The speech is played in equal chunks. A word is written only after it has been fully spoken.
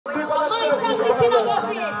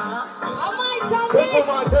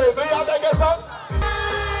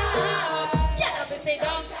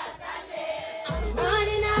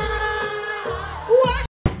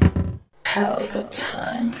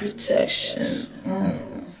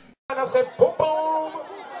And I said, boom, boom.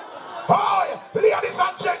 Hi, ladies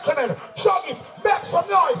and gentlemen, Chug It, make some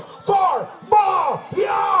noise for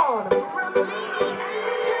MOYAN.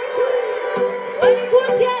 Very good,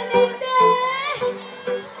 girl, in there.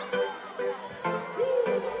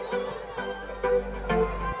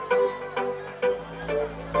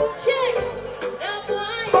 Check. The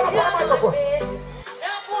boy Stand up on the microphone.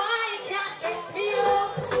 The boy can't stress me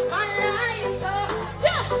out. My life so.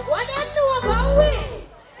 Check. What do you know about me?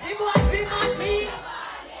 The boy be mad me.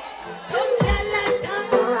 Some girl like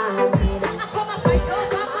stand around. I come and fight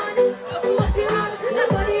over man. Some must be wrong.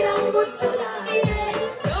 Nobody done good so that. Yeah.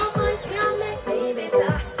 No man can make me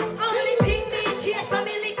better. Only thing me chase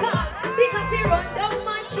family call. Because we run down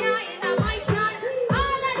man can't in a my plan.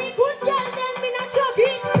 All of the good girl them me not chug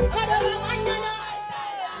it. But over man no no.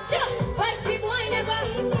 Chug. Fight the boy never.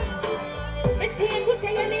 Me say who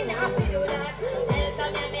say me not fi do that. Tell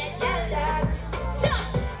some me make girl that. Chug.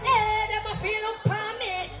 Eh, them a feel up for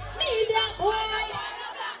me. Me that boy.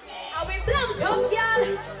 I will blank some girl.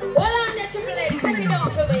 Hold on the triple A, take it down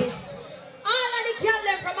for me. All of the girl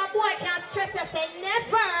them from a boy can't stress you, say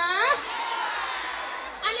never.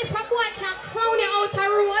 And if a boy can't crown you out a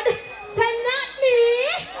road, say not me.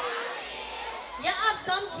 You have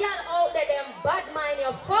some girl out there, them bad mind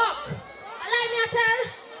you fuck. Allow me to tell.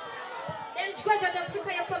 Them treasure just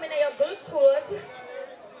because you come in your good clothes,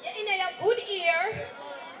 you're in your good ear,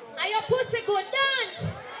 and your pussy good dance.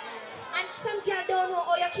 And some girl don't know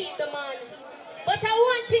how you keep the man. But I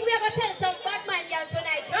one thing we are going to tell some bad man girl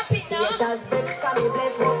tonight. Drop it now. It does vex, can be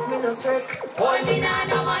blessed, must me no stress. Boy, me nah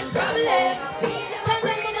no man problem. Tell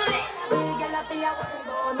them me know it. We get up here, what we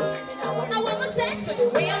go, me no I want my sex to the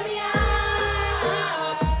way on me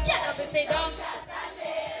up. Yeah, let me say down.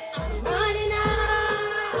 I'm running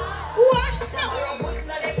out. What? Now we're putting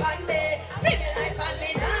on the pan me. Feel me like pan me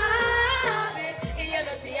love it. You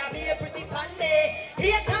know see I be a pretty pan me.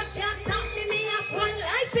 Here can't stop me, me have one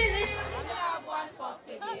life feeling.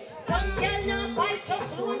 Some girl now bite just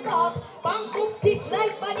one dog. Bang book stiff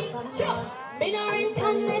like body. Chop. Me no rent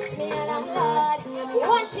unless me a landlord.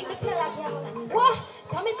 One thing me tell a girl. What?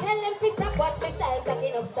 So me tell them fi stop watch myself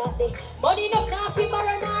again up start day. Money enough now fi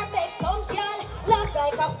borrow nor beg. Some girl last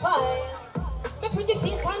like a fire. Me pretty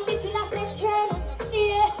face and this in a section.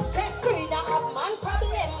 Yeah, stress free now have man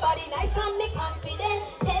problem. Body nice and me confident.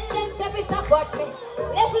 Tell them say fi stop watch me.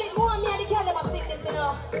 Left it more me and the girl them a sing this you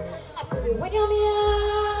know. I say when you me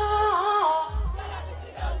up,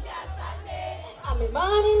 I'm in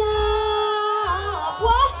money now.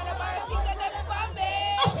 What?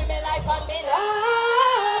 I feel me life and me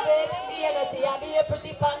love it. You know see I be a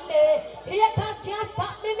pretty pandy. Haters can't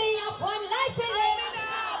stop me. Me have one life in it.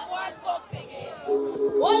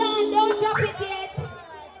 Hold on, don't drop it yet.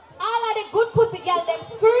 All of the good pussy girl them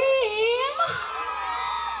scream.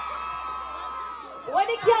 When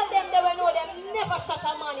the girl them they will know them never shot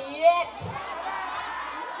a man yet.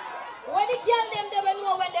 When the girl them they will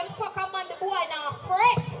know when them fuck a man the boy now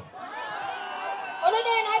fret. On the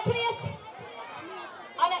day in I place.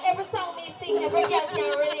 And every song me sing, every girl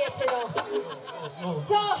can relate to know.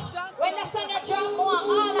 So when the song a drum more,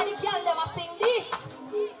 all of the girl them a sing this.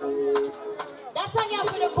 That song here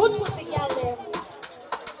for the good pussy girl them.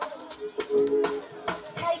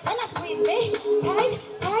 Tight and a squeeze me. Tight,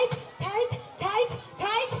 tight, tight, tight,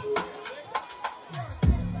 tight.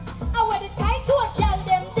 I want it tight to a girl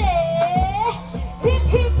them there. Hip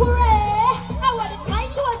hip hooray. I want it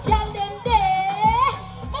tight to a girl them there.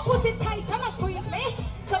 My pussy tight and a squeeze me.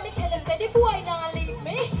 So me tell them say the boy now leave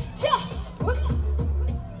me. Sure.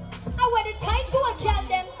 I want it tight to a girl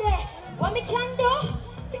them there. What me can do?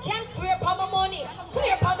 Me can swear upon my money,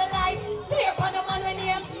 swear upon my life, swear upon the man when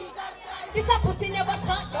him. This a pussy never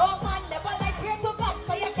shot, no man never like swear to God,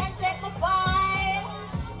 so you can check my file.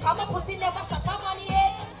 Come a pussy never shot a man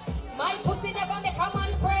yet. My pussy never make a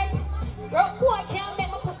man friend. Broke boy can't make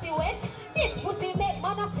my pussy wet. This pussy make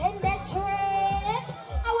man a send that threat.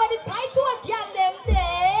 I want it tight to a girl them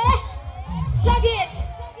there. Chug it.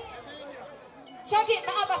 Chug it, I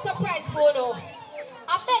have a surprise for now.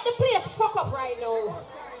 I bet the place fuck up right now.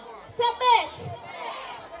 Say bet.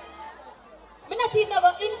 Me not even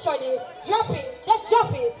gonna intro this. Drop it. Just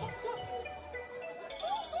drop it.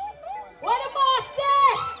 Where the boss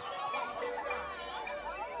there?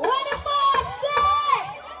 Where the boss there?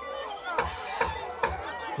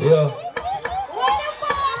 Yeah. Where the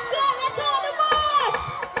boss there? Let's all the boss.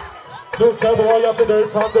 This time boy you have to do it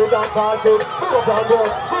from the dance party. Pull up and roll.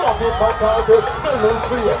 Pull up in my party. No lose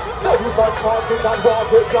free. So you fight party and walk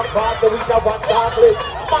with your party. We can watch that.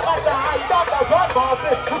 manager, I don't know what boss.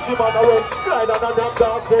 Pussy man away, slide on a damn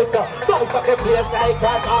dog shit. Bounce up the place like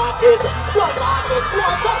a market. One market,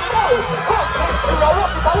 one coming out. Come,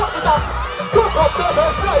 walk it up. Look up the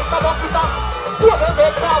best like a walk it up. One of the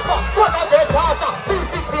classes, one of the classes.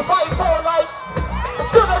 365 for life.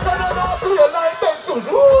 Gonna feel like benches.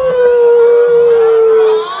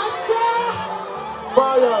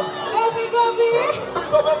 Mayan. Go.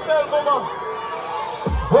 Pick up yourself, mama.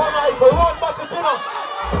 One night for one matic in a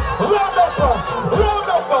round the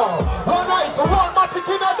song. One night for one matic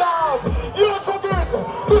in a dog. You took it.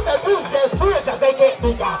 You said things get strange as they get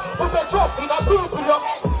bigger. You said trust in a people.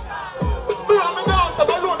 Me and me dance I'm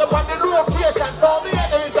alone upon the location. So me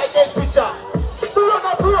enemies I get picture. Me run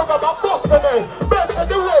a program and bust them in. Best of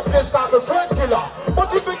the way place start the friend killer. But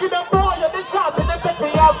if you give them more, you're the chance and they take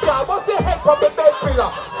me off job. What's your head from the bed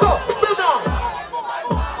pillar? So, me now.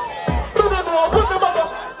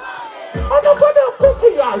 I'm not gonna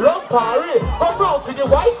pussy a long party. Come round to the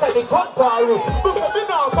white side, the cut party. Listen, me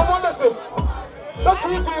now, come on, listen. The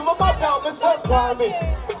TV, my madam, my son call me.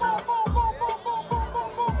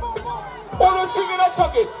 All the singing and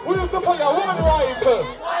chugging, we used to fire one rifle.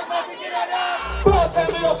 Boss, send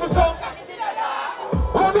me up for some.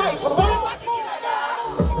 One night for one.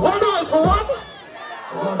 One night for one.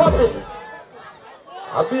 Papi.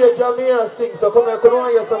 I'll be a girl here sing, so come here, come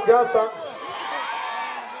on, hear some girl song.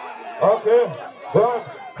 Okay, go on.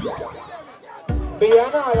 Me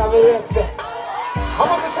and I have a reaction. I'm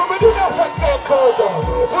going to show me the next them code.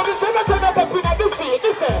 When the senator up in this shit,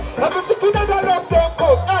 this is the chicken that I love them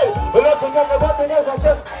code. Hey, we love to get the button over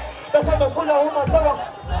just. That's how the full of woman tell.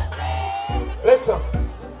 Listen,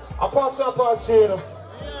 I pass you, you know.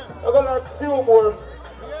 I got like few more.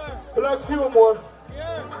 Like few more.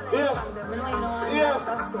 Yeah.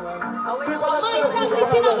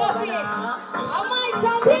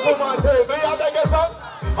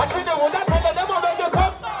 I think they will not tell them about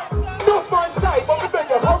yourself. No man shy, but we beg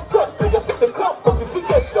your home touch. They just sit the club, but if you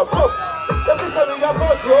get some look. This is something you're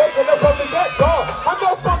about to open up from the get-go. I'm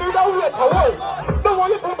not funny, don't wait a while. Don't want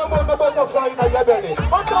you to tell me about the butterfly in your belly.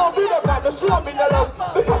 I'm not be the kind of show me the love.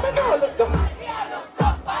 Because me now look down.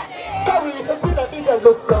 Sorry if you didn't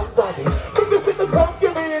look somebody. If you sit the club,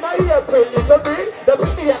 give me in a earprint. It's a bit, the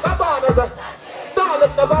pretty at my banners. Now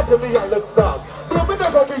look the bad to me and look some. You may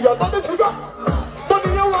never be your money figure.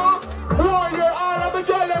 Money you want. Warrior, all of the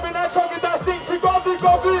girl, let me not talk it and sing. Go.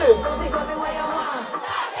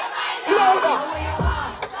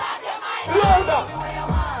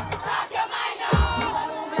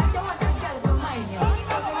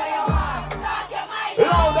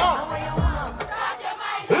 Louder.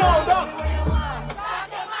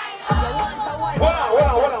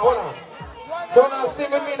 Hold on. So now sing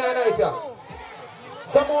with me tonight.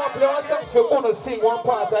 Someone play one song if you want to sing one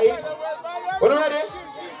part of it. Are you ready?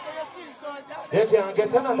 You can get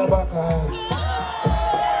another back.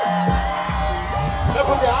 Now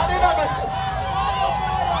put your hand in it.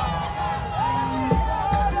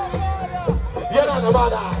 You're not the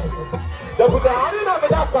man eyes. Now put your hand in the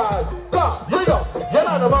doctors. Go, you're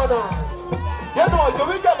not the man eyes. You know, you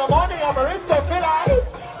will get the money and the risk of feel like.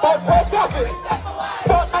 But first of it,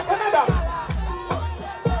 but not another.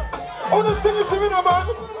 Oh, the singing to me now, man.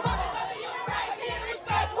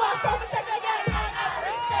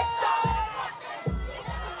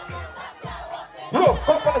 Yo,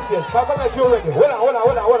 come up on stage. Come like you're ready.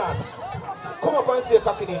 Hold on. Come up and say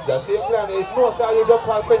Cocky Ninja. Same plan. No, sir, you jump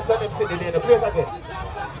on fence and them sitting there. Play it again.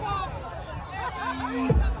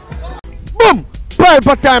 Boom!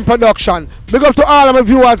 Pelpa Time production. Big up to all of my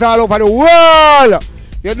viewers all over the world.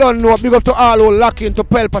 You don't know. Big up to all who lock into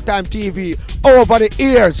Pelpa Time TV over the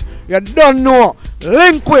years. You don't know.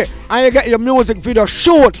 Link with and you get your music video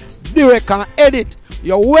shoot, direct and edit.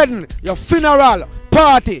 Your wedding, your funeral,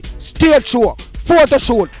 party, stage show, photo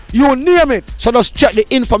shoot, you name it. So just check the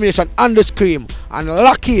information on the screen and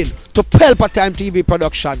lock in to Pelpa Time TV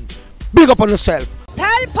production. Big up on yourself.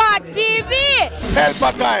 Pelpa TV!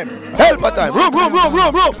 Pelpa Time. Room. Pelpa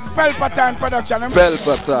Time production.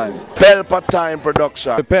 Pelpa Time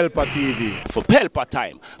production. Pelpa TV. For Pelpa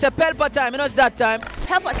Time. It's a Pelpa Time, you know it's that time.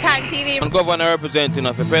 Pelpa Time TV. I'm governor representing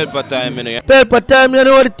of Pelpa Time, you know. Pelpa Time, you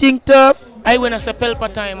know what I think tough? I when I say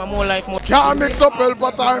Pelpa Time, I'm more like more. Can't mix up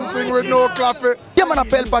Pelpa Time thing with no coffee. Yeah, man, a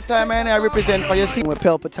Pelpa Time, and I represent for you. See, With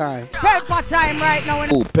Pelpa Time. Pelpa Time right now.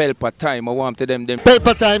 Oh, Pelpa Time, I want to them.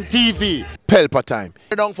 Pelpa Time TV. Pelpa Time.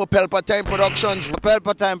 Down for Pelpa Time Productions.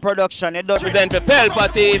 Pelpa Time production. It does Present for Pelpa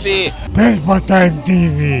TV. Pelpa Time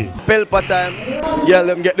TV. Pelpa Time. Yeah,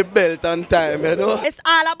 let them get the belt on time, you know. It's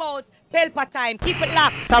all about Pelpa Time. Keep it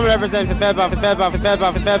locked. Time represent for Pelpa, Pelpa,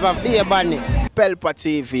 Pelpa, Pelpa, Pelpa, Pelpa, Pelpa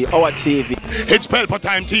TV, our TV. It's Pelpa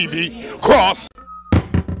Time TV. Cross.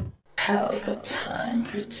 Pelpa Time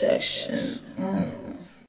protection.